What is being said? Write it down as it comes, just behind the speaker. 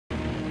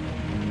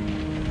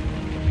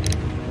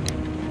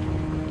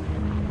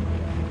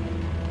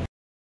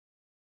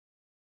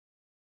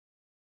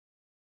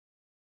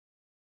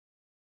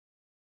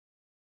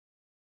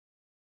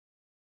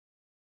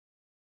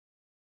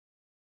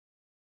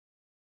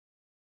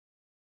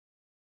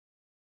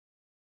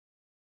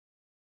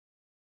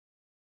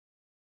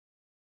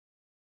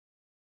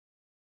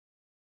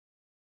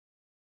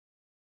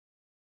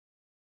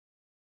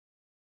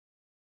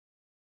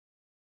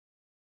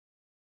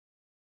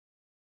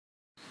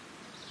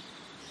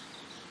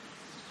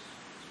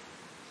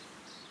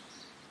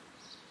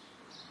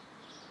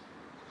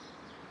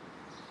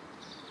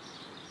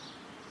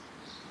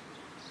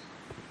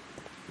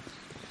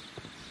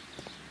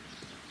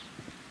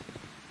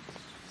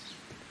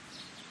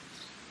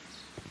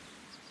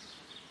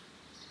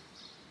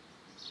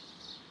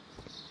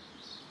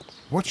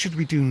What should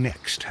we do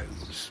next,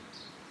 Holmes?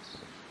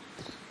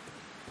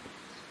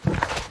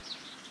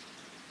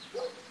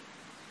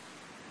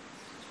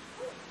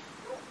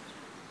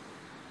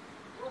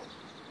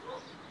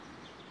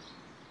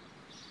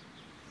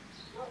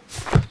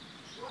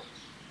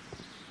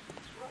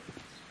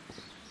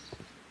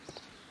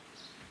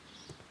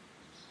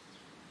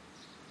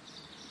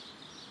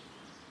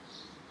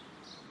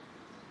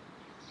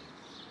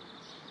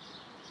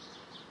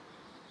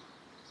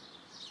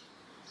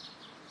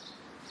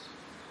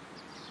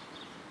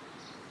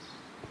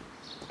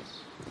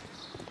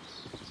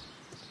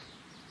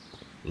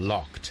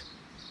 Locked.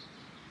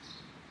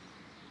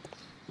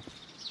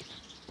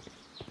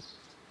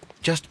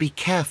 Just be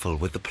careful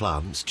with the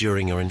plants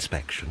during your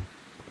inspection.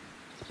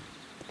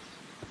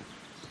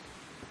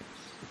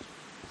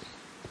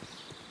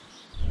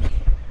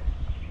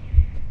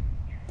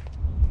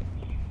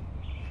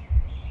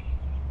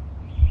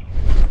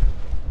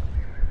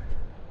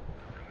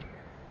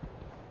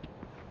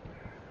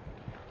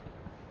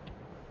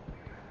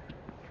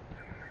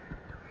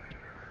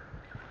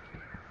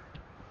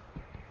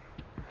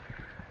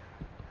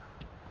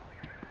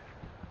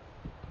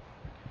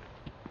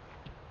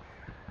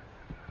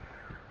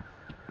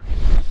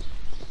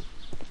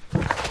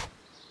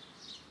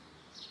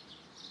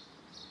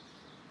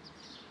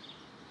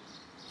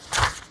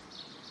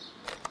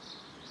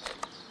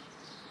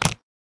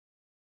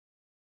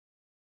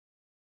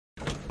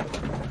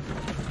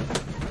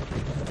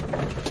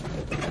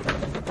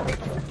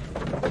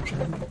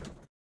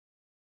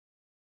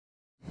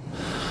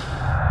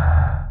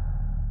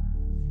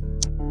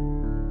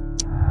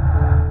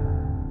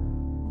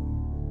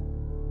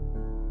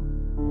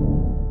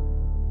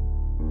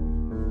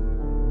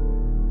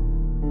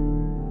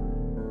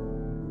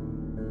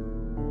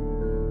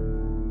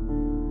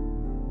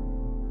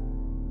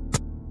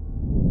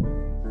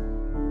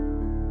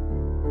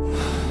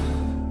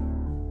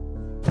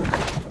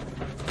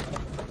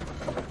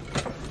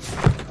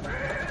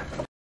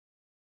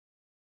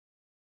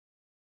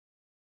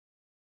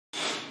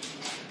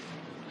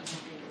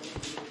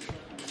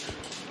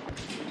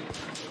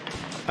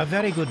 A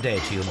very good day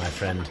to you, my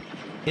friend.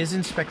 Is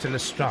Inspector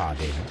Lestrade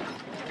in?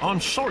 I'm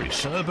sorry,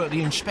 sir, but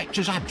the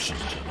inspector's absent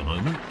at the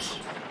moment.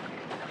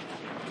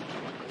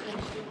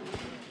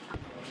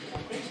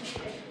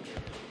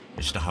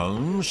 Mr.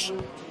 Holmes?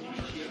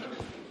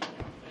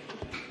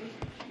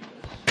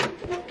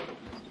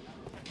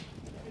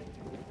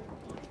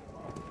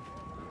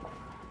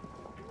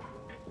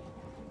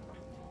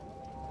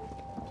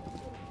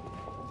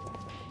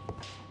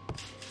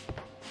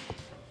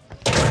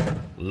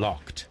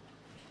 Locked.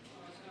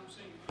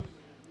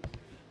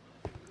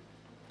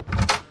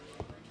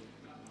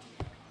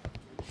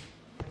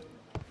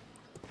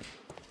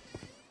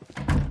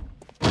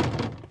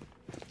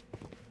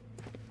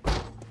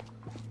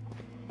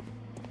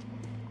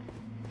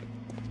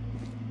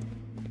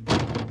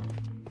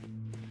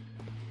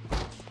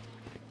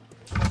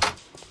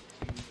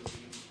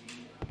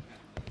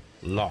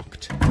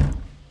 Locked.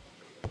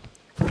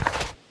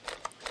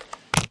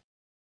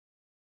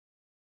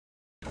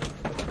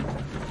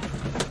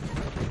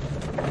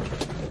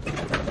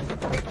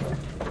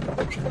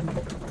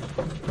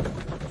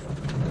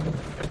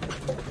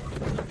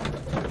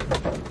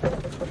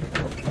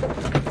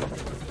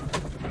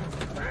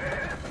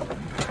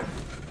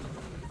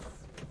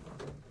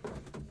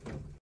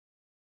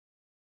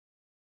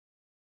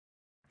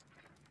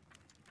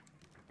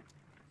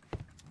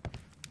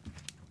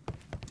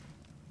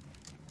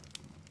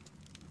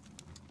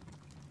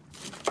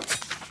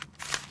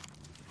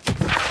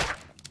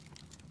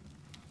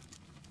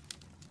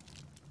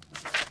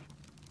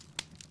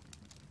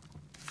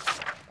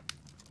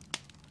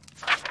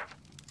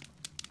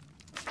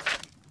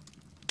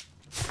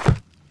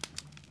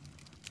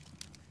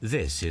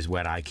 This is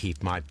where I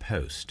keep my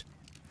post.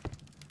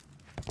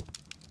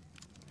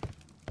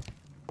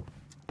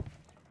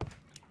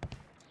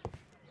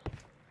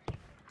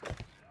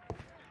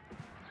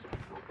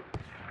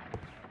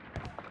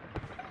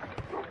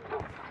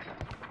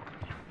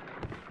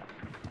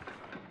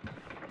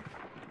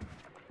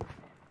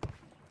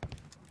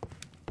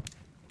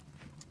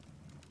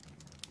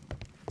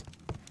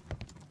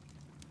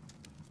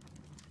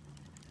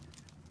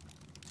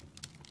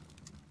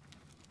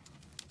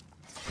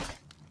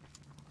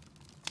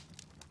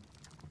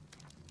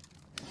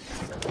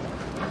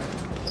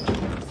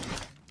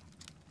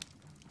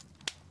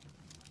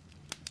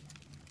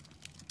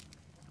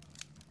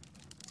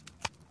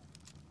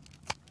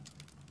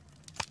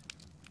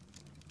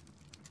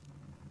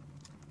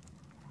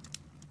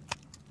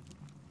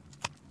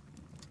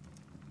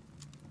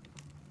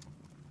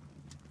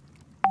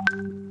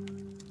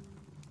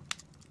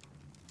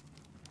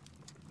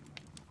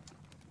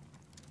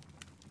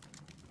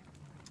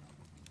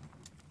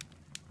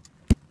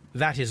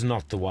 That is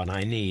not the one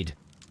I need.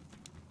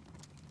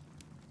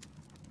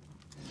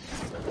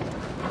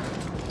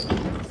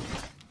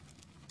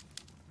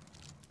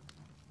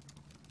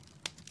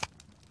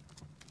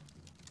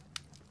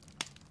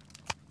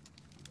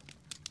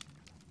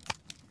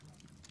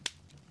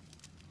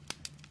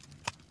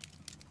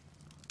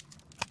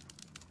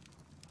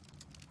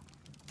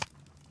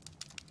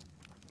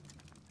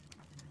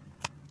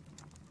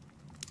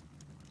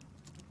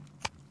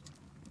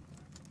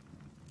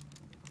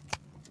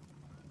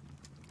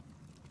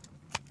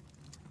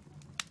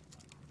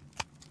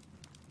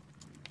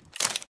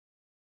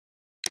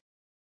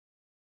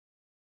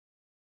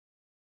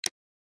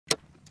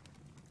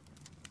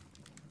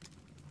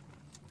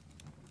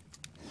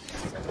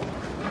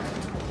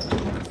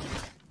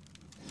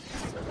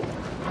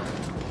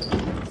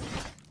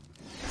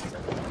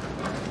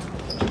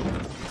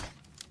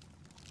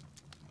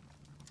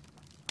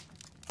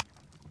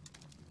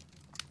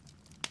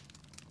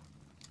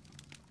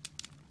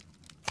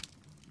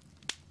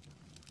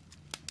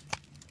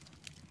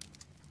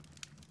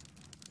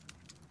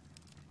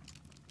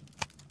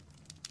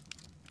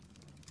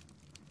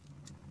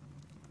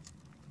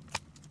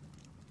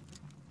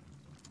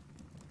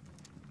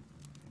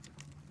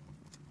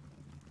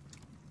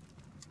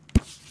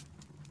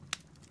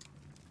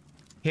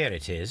 Here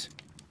it is.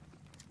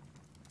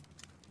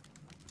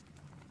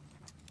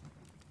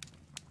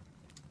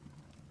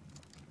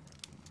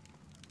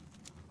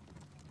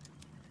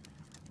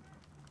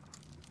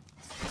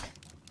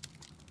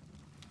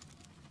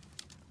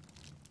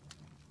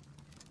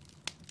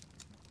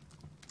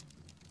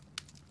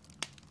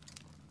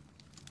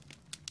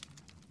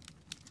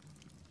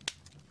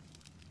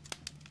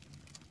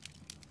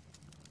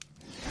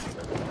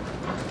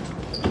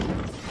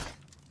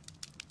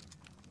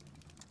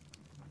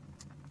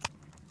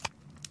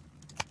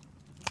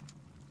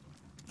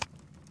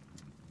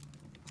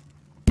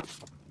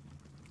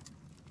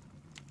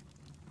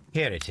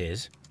 Here it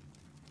is.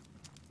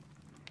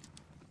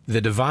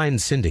 The Divine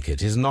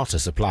Syndicate is not a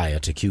supplier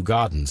to Kew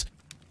Gardens.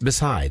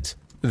 Besides,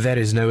 there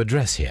is no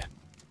address here.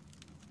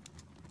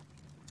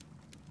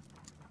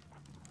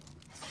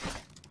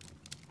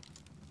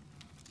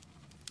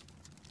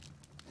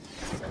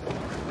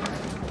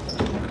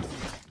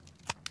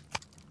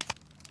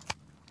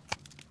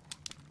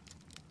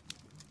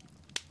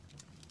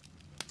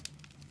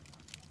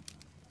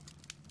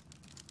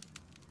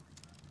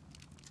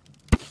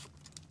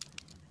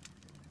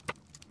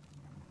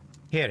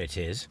 Here it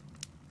is.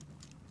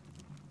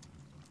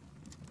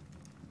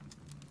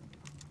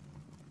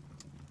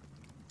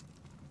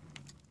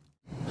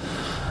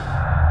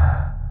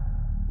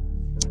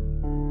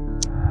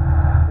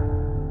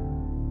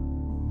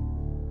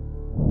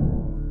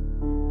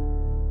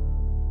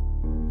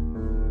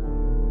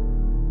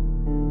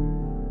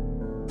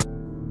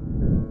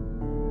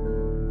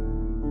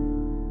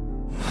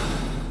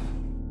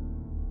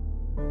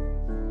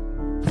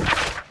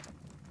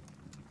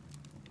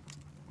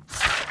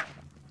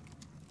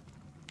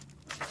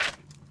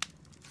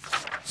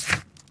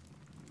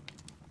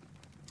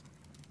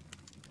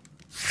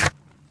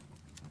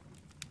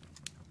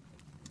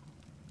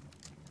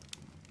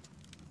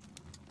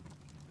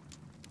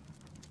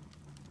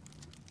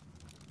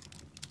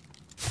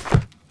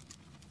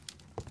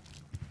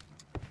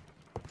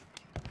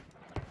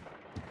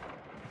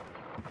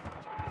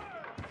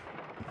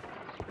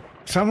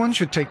 Someone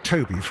should take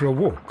Toby for a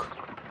walk.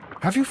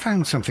 Have you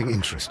found something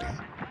interesting?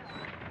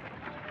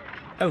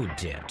 Oh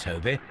dear,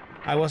 Toby.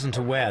 I wasn't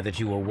aware that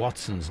you were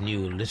Watson's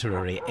new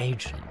literary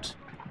agent.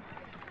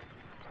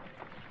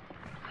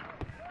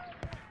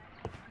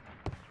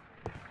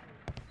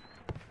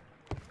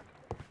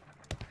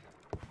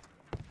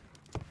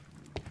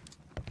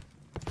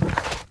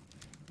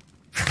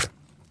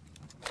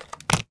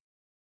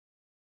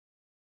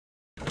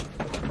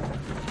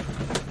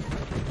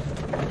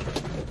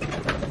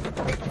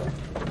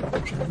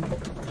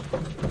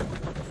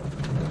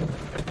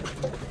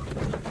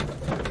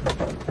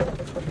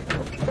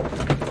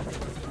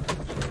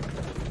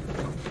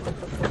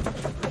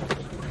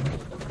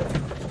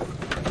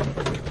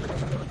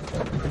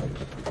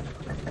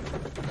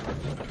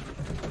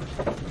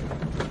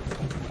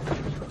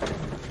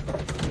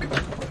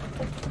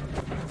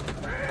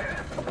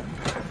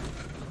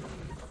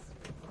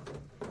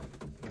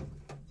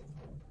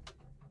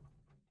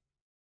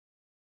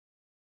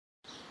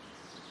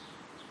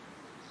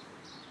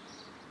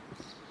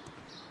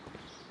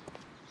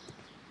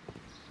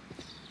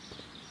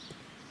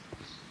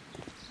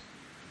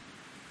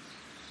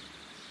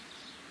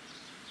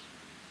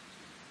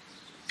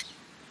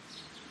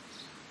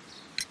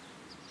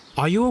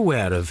 Are you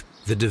aware of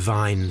the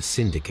Divine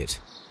Syndicate?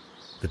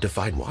 The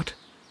Divine what?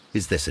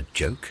 Is this a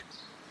joke?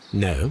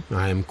 No,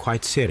 I am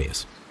quite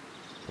serious.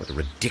 What a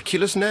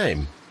ridiculous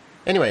name.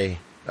 Anyway,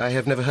 I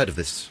have never heard of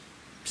this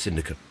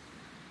syndicate.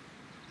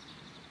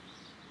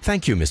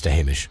 Thank you, Mr.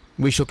 Hamish.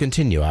 We shall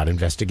continue our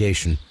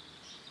investigation.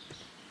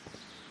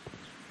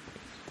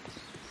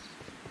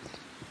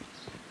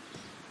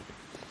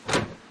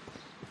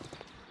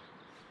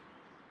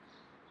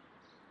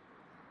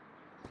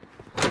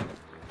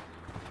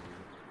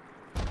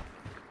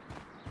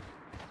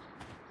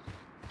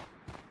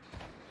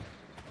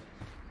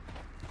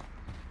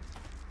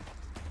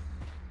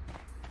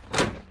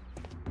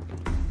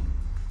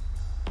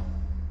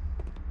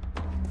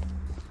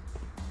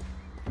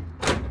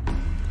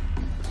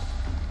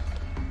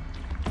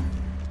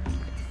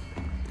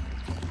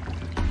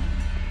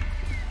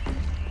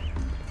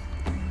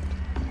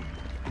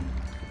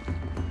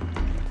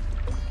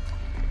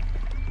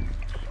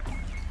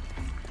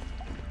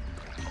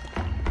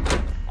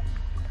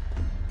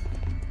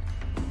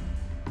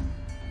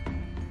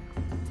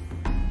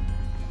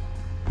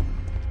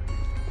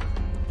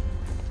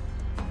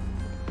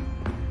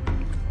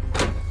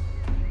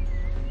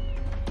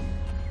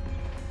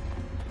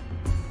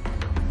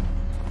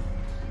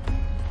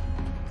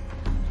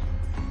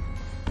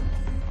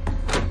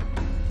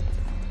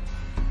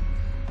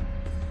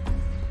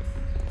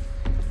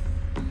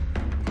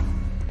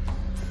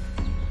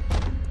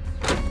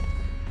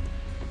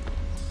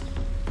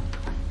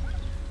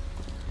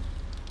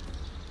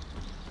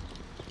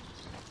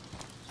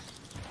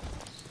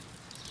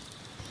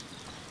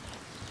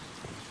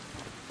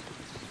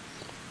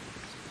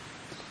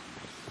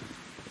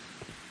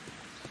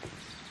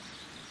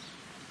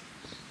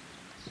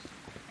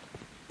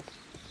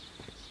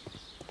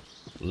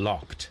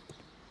 Locked.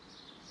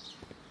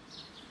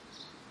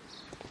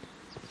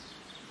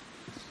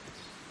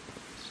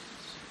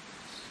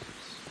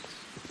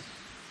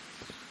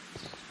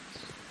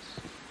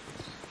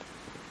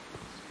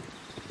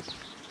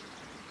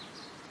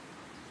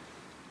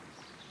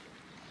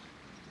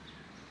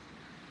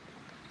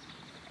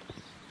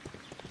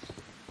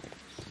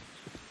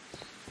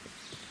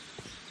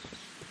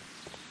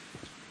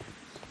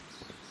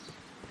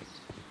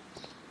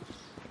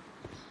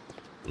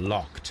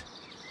 Locked.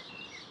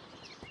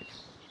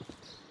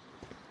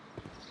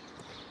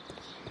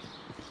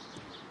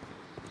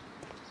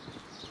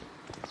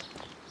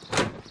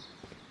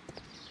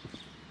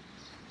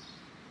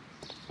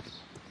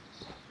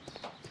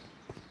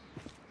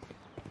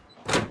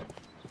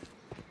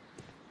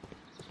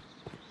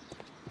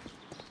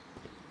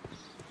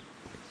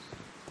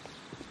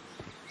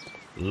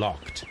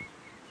 Locked.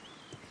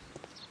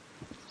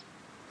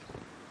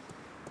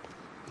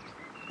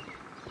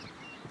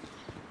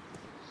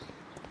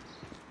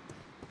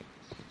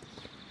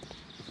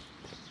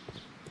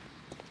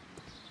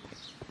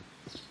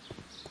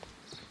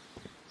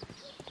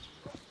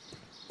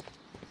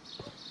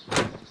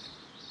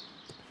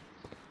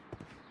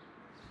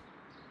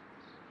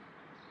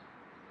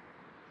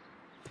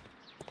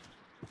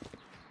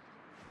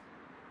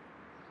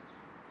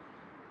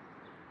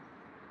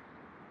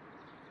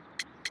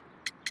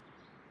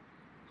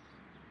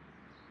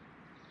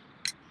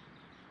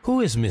 Who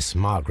is Miss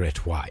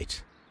Margaret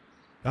White?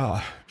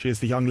 Ah, she is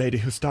the young lady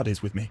who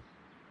studies with me.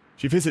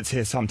 She visits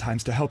here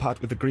sometimes to help out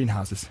with the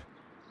greenhouses.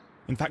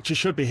 In fact, she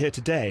should be here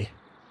today.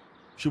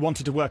 She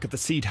wanted to work at the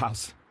seed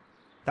house.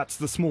 That's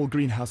the small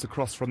greenhouse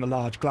across from the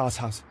large glass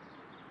house.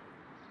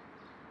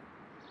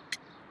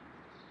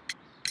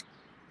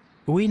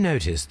 We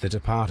noticed that a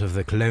part of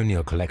the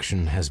colonial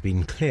collection has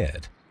been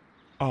cleared.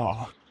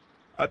 Ah,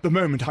 at the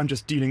moment I'm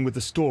just dealing with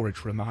the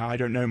storage room. I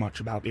don't know much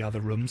about the other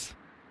rooms.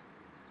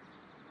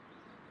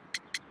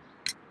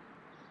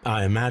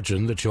 I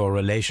imagine that your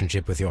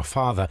relationship with your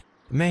father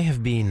may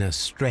have been a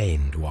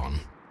strained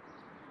one.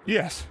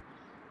 Yes.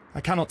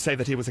 I cannot say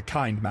that he was a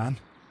kind man,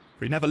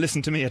 for he never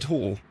listened to me at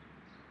all.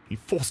 He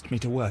forced me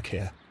to work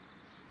here.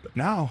 But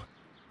now,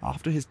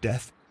 after his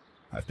death,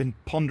 I've been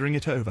pondering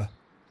it over.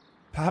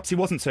 Perhaps he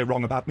wasn't so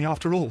wrong about me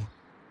after all.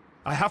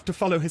 I have to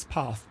follow his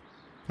path,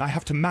 and I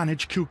have to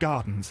manage Kew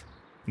Gardens,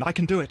 and I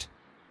can do it.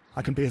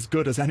 I can be as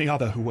good as any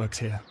other who works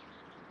here.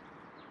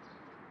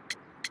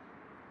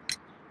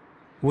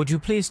 Would you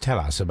please tell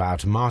us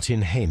about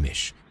Martin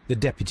Hamish, the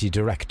Deputy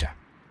Director?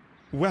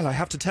 Well, I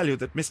have to tell you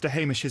that Mr.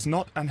 Hamish is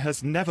not and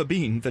has never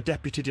been the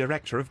Deputy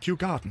Director of Kew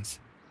Gardens.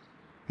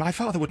 My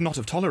father would not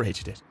have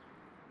tolerated it.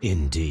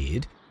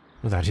 Indeed?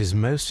 That is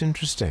most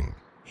interesting.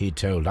 He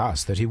told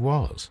us that he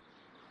was.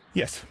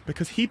 Yes,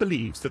 because he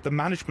believes that the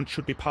management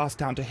should be passed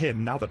down to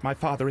him now that my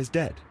father is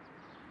dead.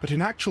 But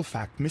in actual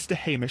fact, Mr.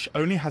 Hamish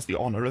only has the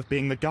honour of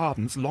being the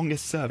garden's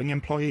longest-serving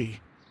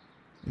employee.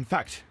 In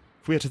fact,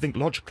 if we are to think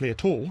logically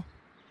at all,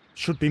 it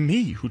should be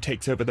me who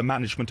takes over the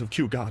management of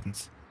Kew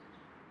Gardens.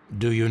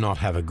 Do you not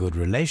have a good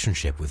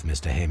relationship with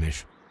Mr.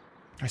 Hamish?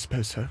 I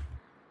suppose so.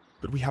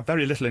 But we have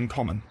very little in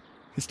common.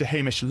 Mr.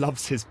 Hamish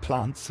loves his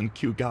plants and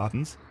Kew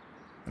Gardens,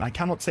 and I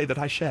cannot say that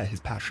I share his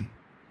passion.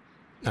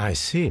 I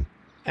see.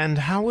 And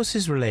how was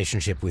his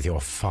relationship with your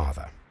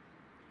father?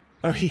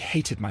 Oh, he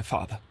hated my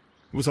father.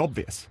 It was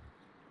obvious.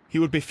 He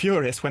would be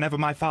furious whenever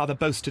my father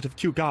boasted of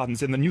Kew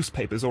Gardens in the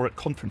newspapers or at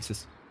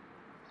conferences.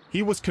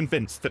 He was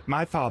convinced that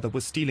my father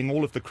was stealing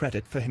all of the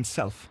credit for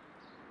himself.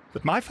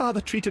 But my father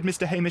treated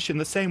Mr. Hamish in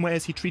the same way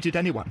as he treated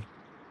anyone.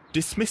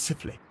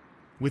 Dismissively.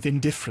 With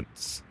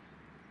indifference.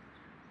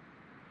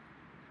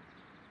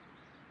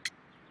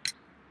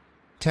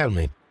 Tell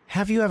me,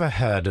 have you ever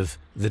heard of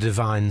the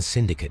Divine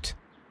Syndicate?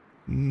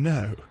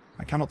 No,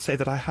 I cannot say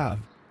that I have.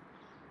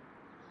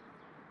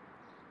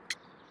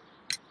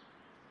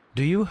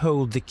 Do you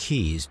hold the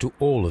keys to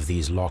all of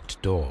these locked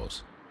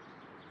doors?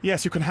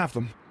 Yes, you can have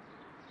them.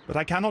 But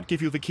I cannot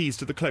give you the keys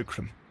to the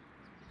cloakroom.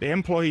 The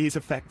employees'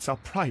 effects are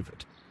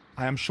private.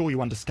 I am sure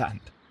you understand.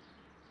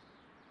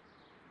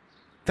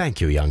 Thank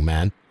you, young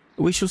man.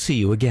 We shall see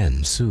you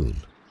again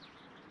soon.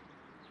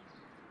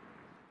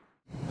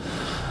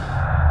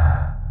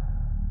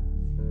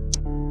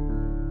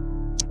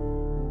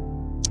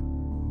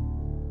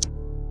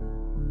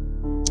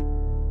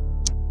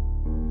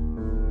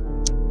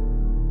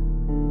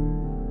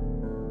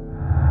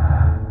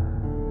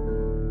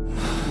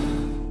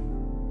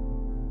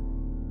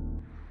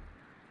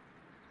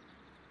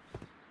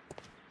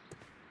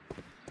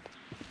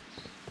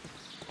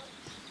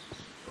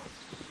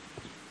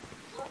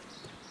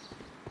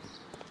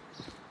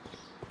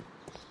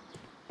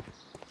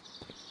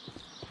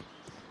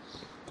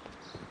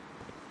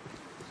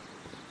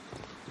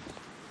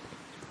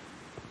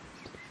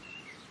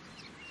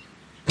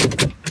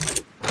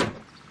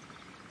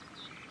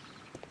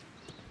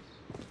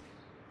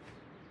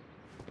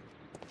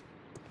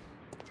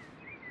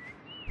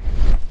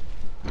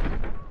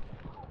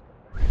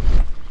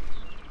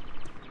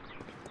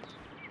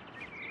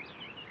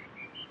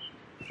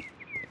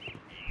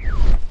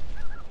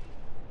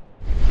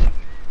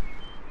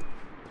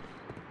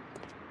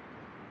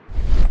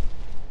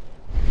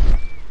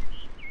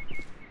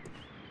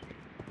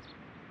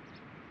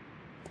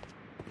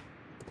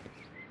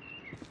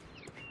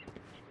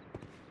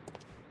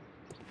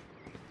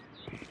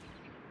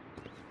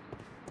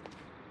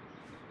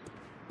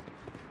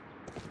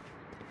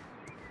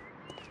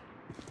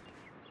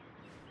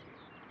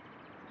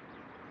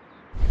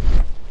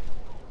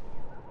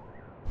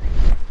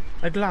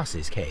 A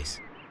glasses case.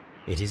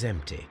 It is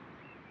empty.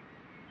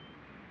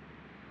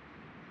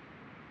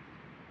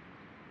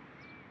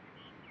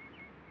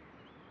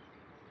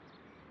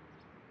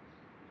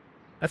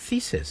 A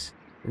thesis,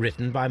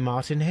 written by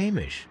Martin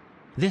Hamish.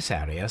 This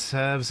area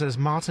serves as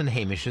Martin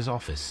Hamish's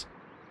office.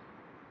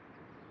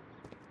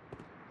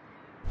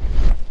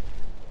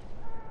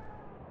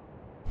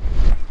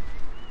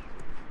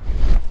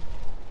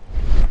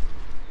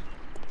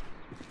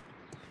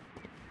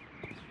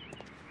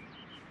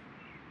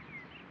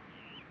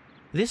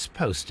 This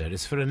poster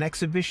is for an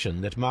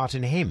exhibition that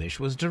Martin Hamish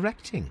was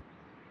directing,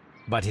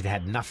 but it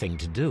had nothing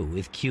to do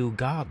with Kew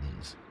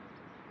Gardens.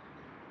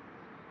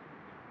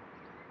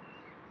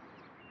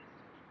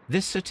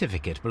 This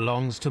certificate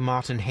belongs to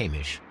Martin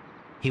Hamish.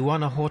 He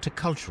won a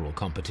horticultural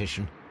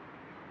competition.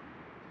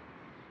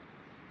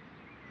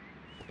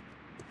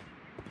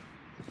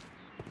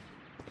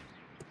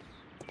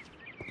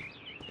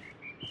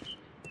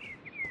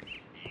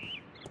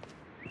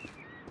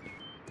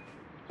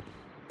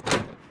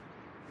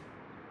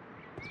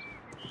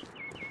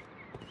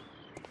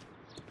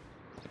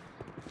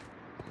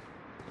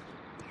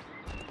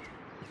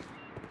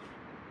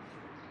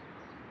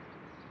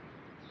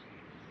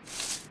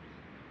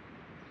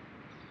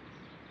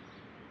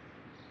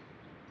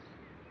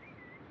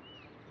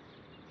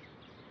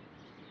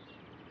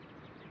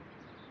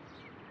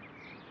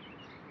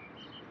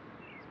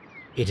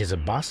 It is a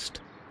bust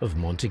of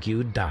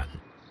Montague Dunn.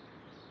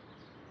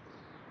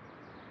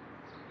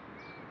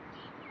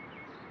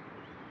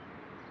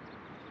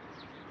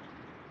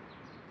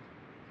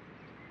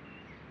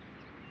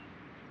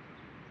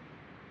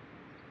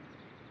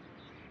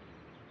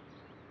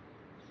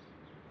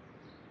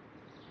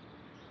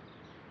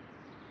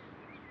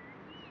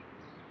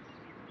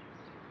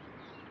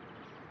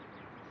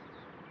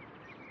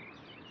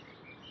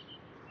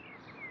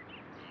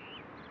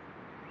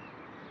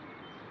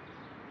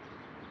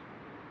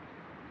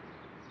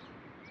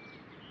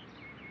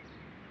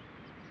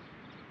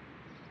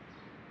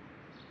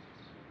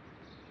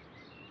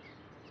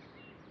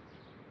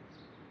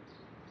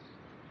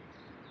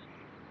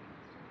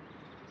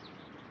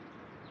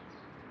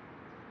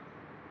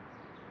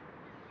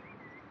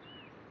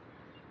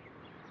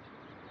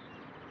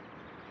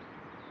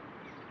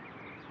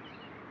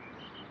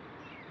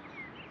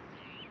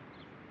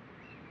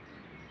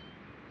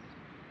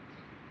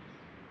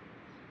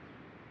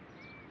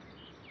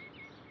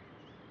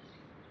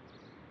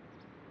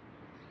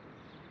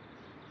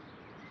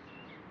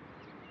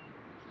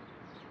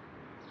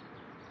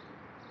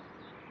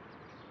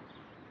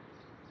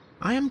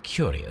 I am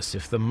curious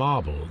if the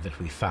marble that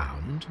we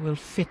found will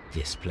fit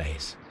this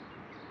place.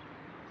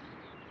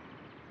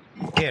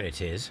 Here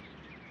it is.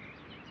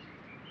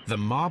 The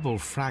marble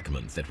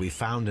fragment that we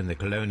found in the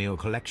Colonial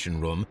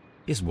Collection Room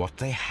is what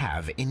they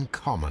have in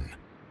common.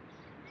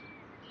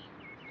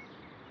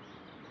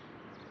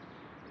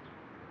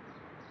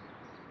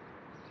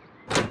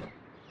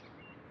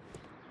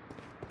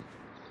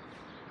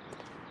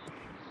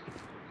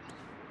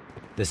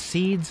 The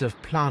seeds of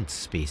plant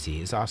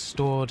species are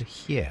stored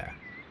here.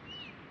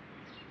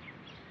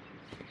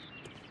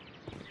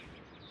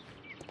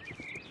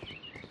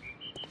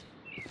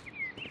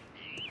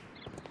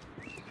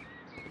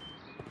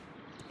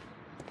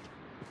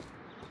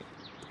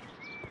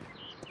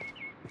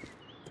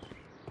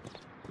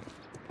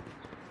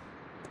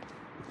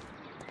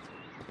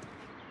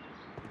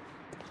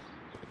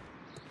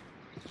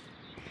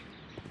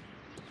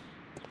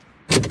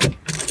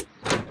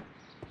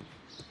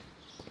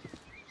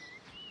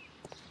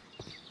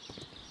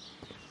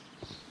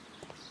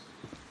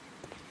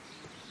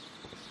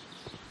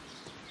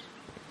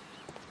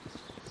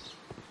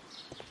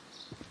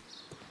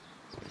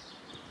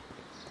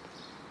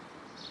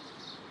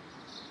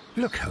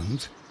 Look,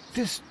 Holmes,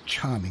 this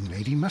charming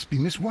lady must be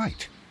Miss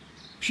White.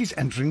 She's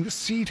entering the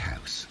seed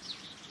house.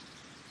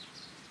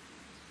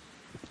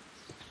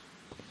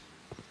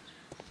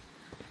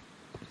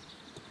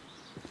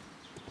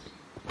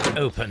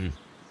 Open.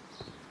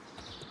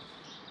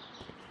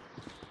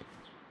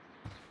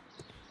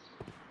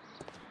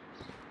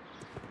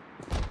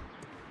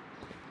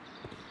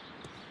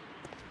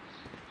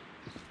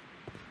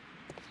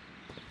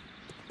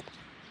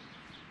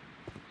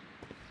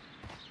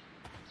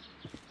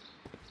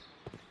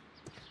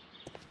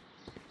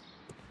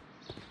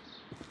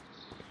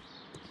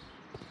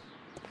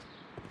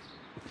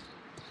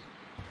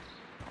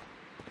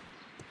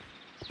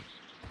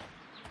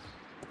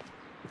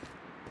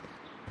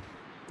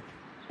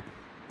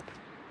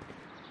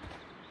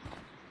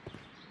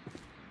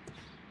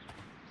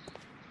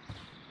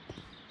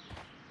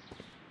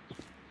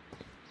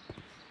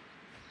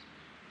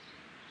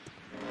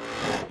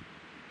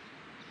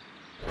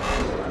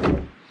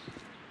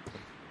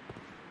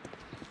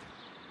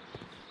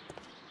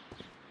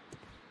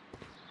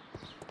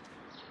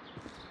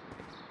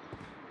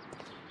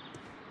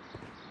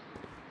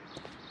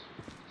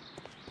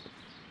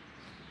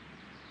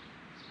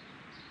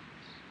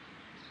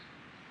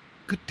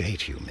 Good day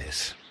to you,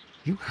 miss.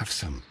 You have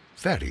some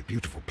very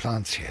beautiful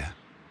plants here.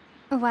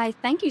 Why,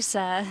 thank you,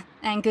 sir,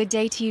 and good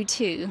day to you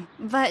too.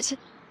 But...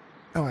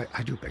 Oh,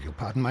 I do beg your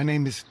pardon. My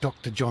name is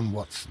Dr. John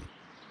Watson.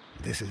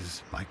 This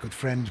is my good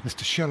friend,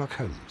 Mr. Sherlock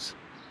Holmes.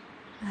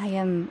 I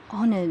am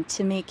honored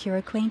to make your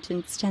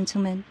acquaintance,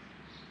 gentlemen.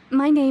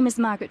 My name is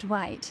Margaret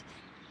White.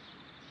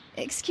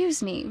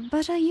 Excuse me,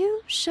 but are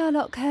you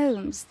Sherlock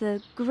Holmes,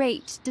 the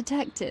great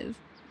detective?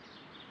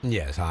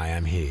 Yes, I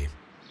am he.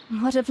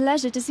 What a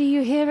pleasure to see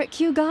you here at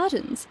Kew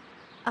Gardens.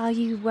 Are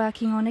you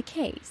working on a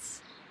case?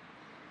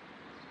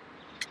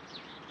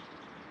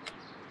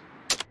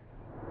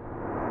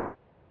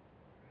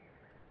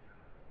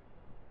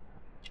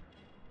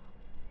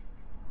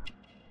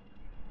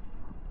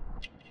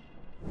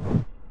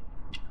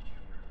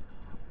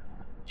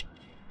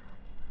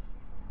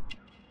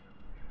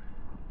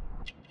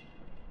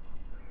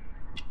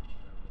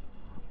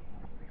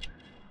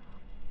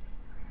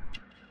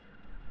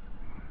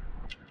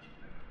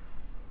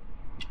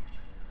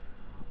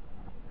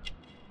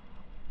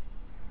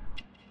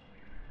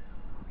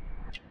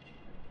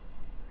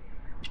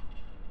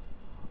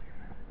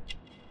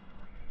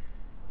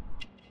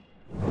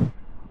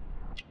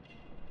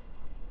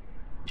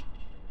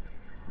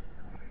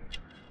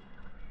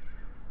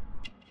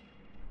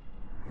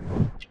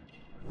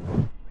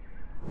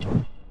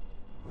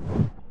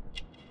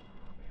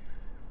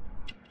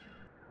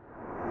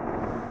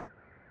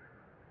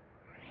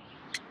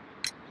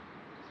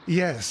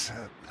 Yes,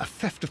 a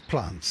theft of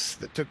plants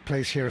that took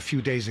place here a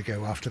few days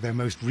ago after their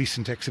most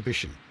recent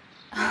exhibition.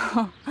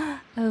 Oh,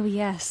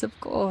 yes, of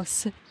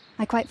course.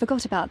 I quite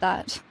forgot about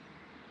that.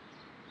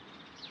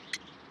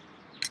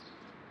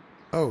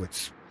 Oh,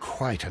 it's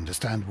quite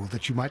understandable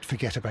that you might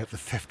forget about the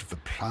theft of the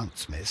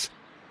plants, miss,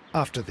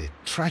 after the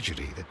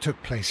tragedy that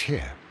took place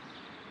here.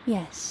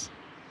 Yes.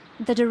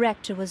 The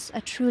director was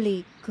a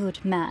truly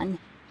good man.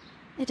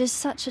 It is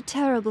such a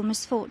terrible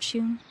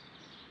misfortune.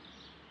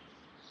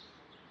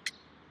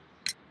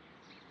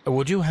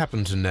 Would you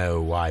happen to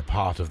know why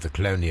part of the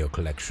colonial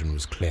collection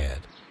was cleared?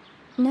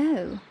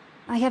 No,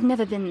 I have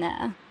never been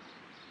there.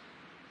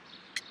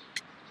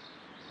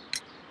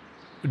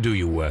 Do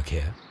you work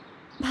here?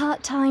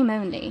 Part-time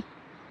only.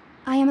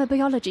 I am a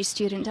biology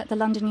student at the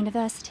London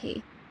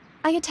University.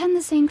 I attend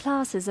the same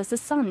classes as the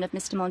son of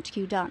Mr.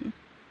 Montague Dunn.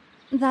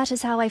 That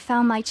is how I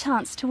found my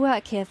chance to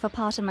work here for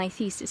part of my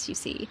thesis, you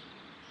see.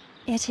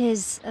 It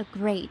is a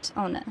great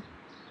honor.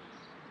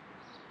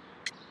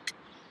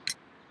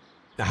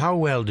 How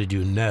well did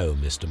you know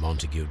Mr.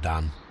 Montague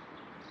Dunn?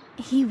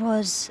 He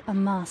was a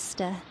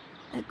master,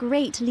 a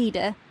great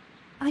leader.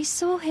 I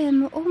saw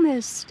him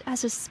almost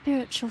as a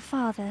spiritual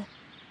father.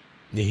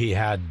 He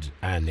had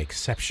an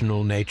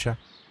exceptional nature?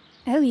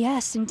 Oh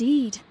yes,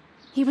 indeed.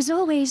 He was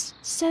always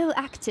so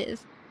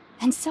active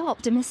and so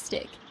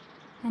optimistic,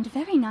 and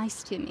very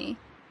nice to me.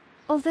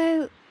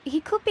 Although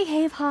he could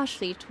behave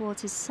harshly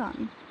towards his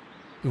son.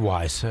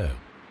 Why so?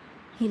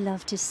 He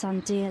loved his son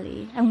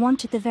dearly and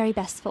wanted the very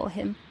best for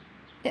him.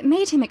 It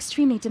made him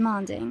extremely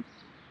demanding.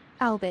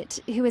 Albert,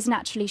 who is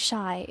naturally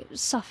shy,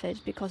 suffered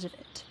because of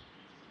it.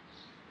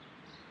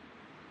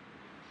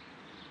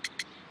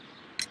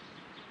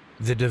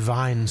 The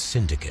Divine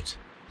Syndicate.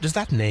 Does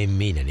that name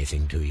mean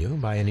anything to you,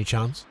 by any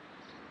chance?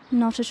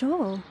 Not at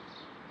all.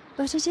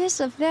 But it is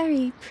a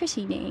very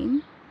pretty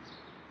name.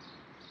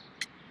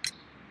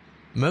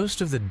 Most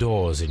of the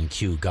doors in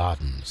Kew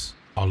Gardens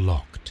are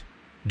locked.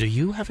 Do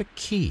you have a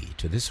key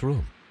to this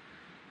room?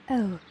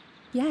 Oh,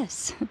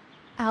 yes.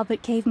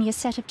 Albert gave me a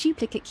set of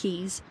duplicate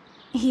keys.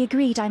 He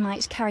agreed I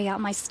might carry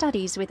out my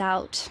studies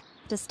without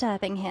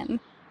disturbing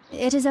him.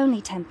 It is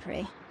only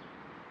temporary.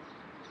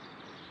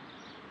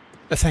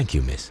 Thank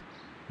you, miss.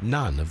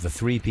 None of the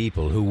 3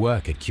 people who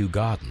work at Kew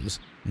Gardens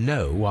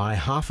know why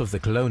half of the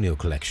colonial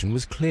collection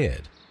was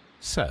cleared.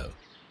 So,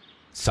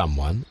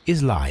 someone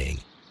is lying.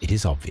 It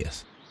is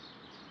obvious.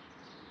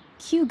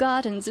 Kew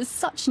Gardens is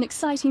such an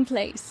exciting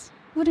place.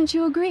 Wouldn't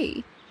you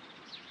agree?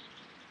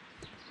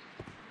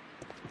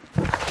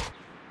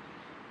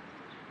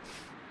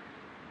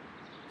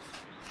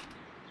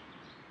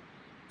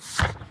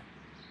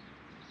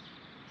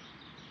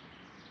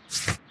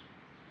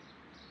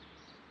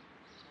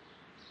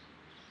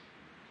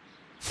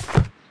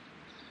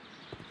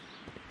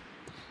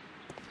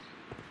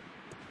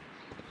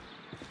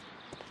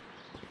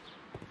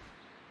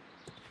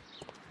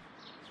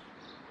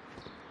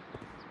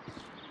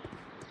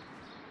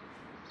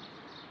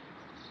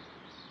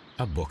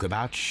 A book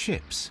about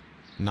ships.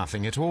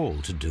 Nothing at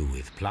all to do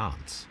with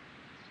plants.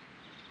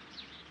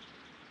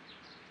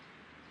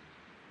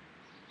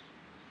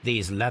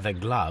 These leather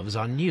gloves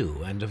are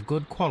new and of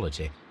good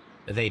quality.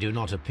 They do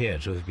not appear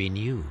to have been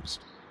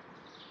used.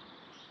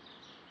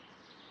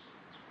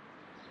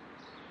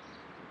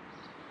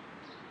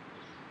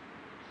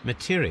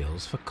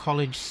 Materials for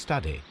college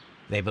study.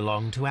 They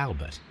belong to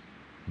Albert.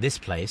 This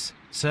place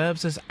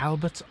serves as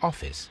Albert's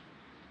office.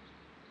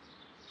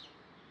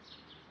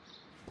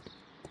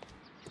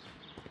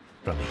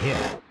 From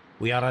here,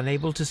 we are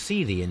unable to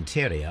see the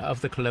interior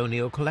of the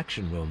colonial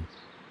collection room.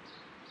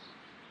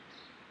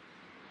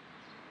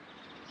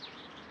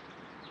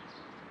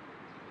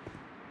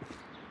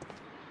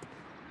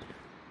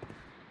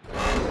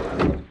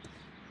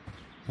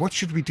 What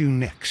should we do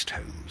next,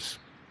 Holmes?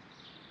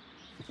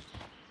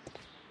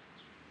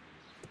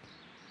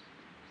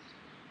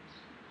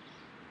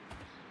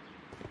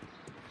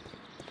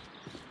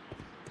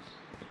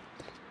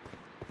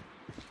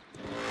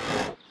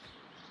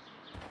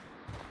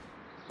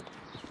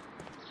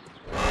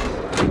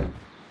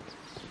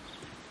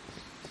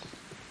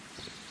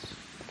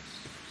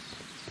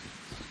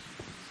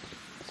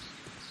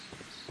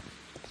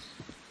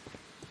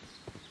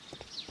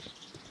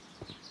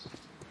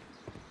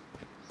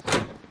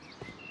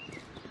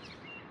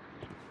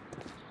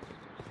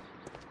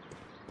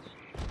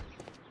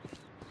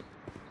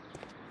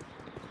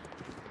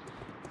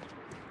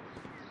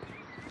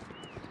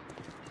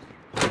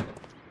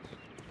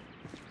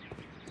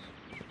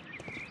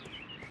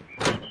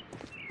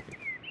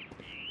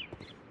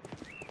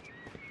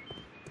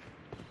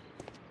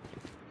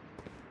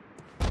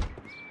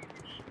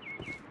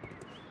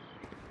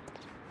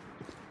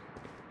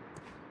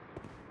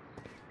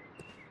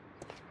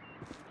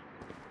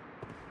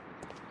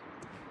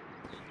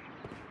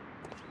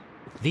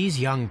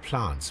 These young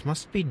plants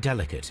must be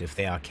delicate if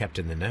they are kept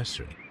in the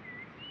nursery.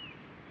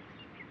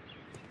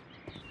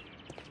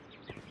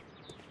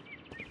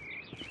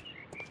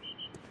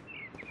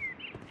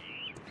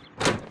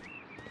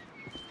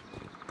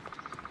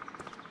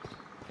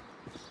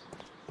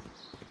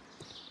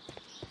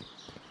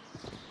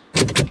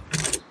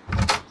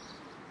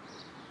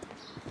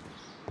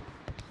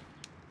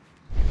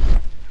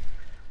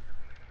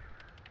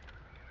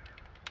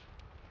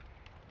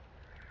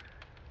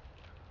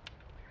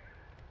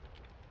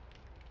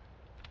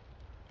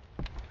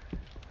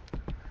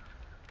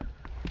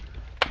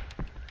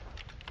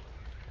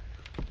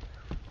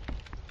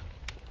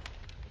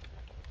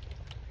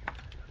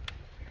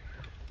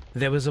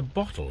 There was a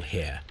bottle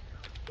here.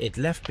 It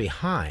left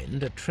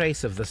behind a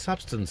trace of the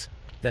substance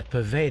that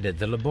pervaded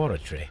the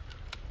laboratory.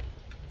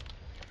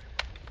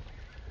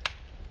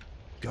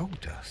 Gold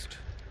dust?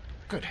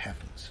 Good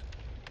heavens.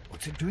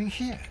 What's it doing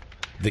here?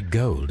 The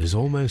gold is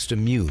almost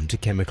immune to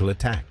chemical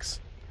attacks,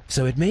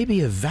 so it may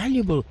be a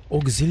valuable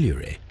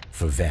auxiliary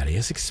for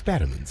various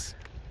experiments.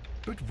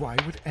 But why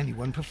would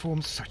anyone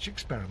perform such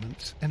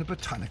experiments in a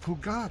botanical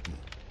garden?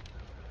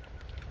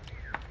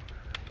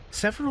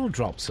 Several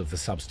drops of the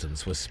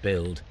substance were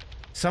spilled.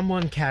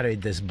 Someone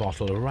carried this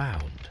bottle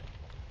around.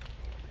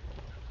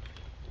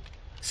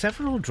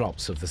 Several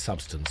drops of the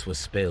substance were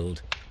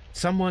spilled.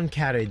 Someone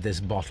carried this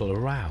bottle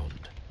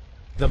around.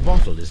 The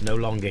bottle is no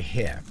longer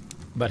here,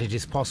 but it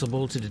is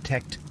possible to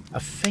detect a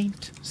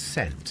faint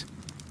scent.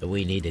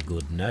 We need a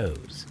good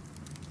nose.